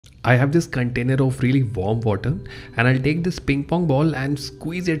I have this container of really warm water and I'll take this ping pong ball and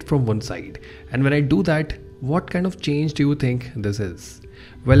squeeze it from one side. And when I do that, what kind of change do you think this is?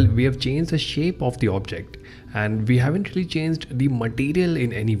 Well, we have changed the shape of the object and we haven't really changed the material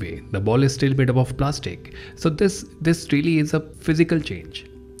in any way. The ball is still made up of plastic. So this really is a physical change.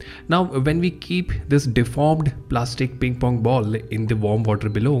 Now, when we keep this deformed plastic ping pong ball in the warm water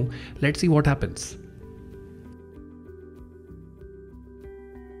below, let's see what happens.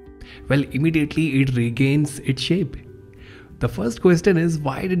 Well, immediately it regains its shape. The first question is,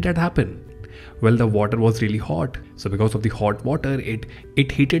 why did that happen? Well, the water was really hot. So because of the hot water,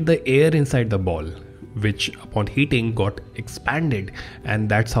 it heated the air inside the ball, which upon heating got expanded, and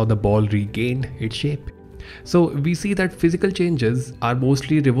that's how the ball regained its shape. So we see that physical changes are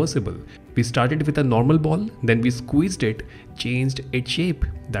mostly reversible. We started with a normal ball, then we squeezed it, changed its shape.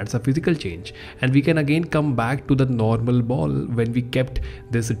 That's a physical change. And we can again come back to the normal ball when we kept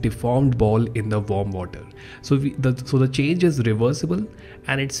this deformed ball in the warm water. So the change is reversible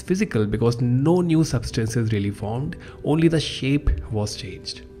and it's physical because no new substance is really formed, only the shape was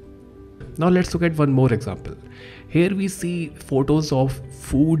changed. Now let's look at one more example. Here we see photos of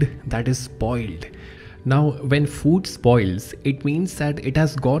food that is spoiled. Now, when food spoils, it means that it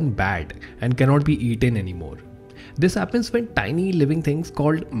has gone bad and cannot be eaten anymore. This happens when tiny living things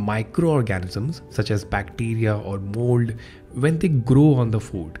called microorganisms, such as bacteria or mold, when they grow on the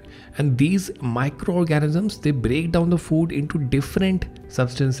food. And these microorganisms, they break down the food into different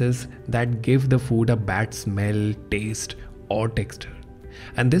substances that give the food a bad smell, taste, or texture.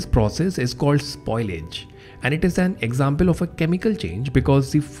 And this process is called spoilage. And it is an example of a chemical change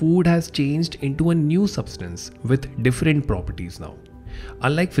because the food has changed into a new substance with different properties now.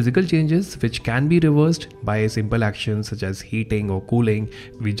 Unlike physical changes, which can be reversed by simple actions such as heating or cooling,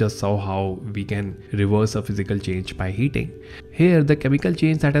 we just saw how we can reverse a physical change by heating. Here, the chemical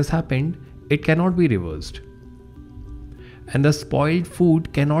change that has happened, it cannot be reversed. And the spoiled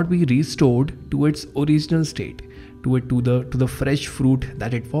food cannot be restored to its original state, to the fresh fruit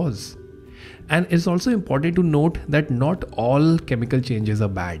that it was. And it's also important to note that not all chemical changes are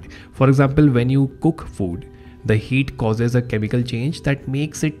bad. For example, when you cook food, the heat causes a chemical change that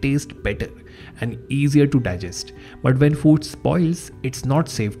makes it taste better and easier to digest. But when food spoils, it's not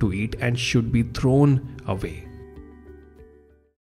safe to eat and should be thrown away.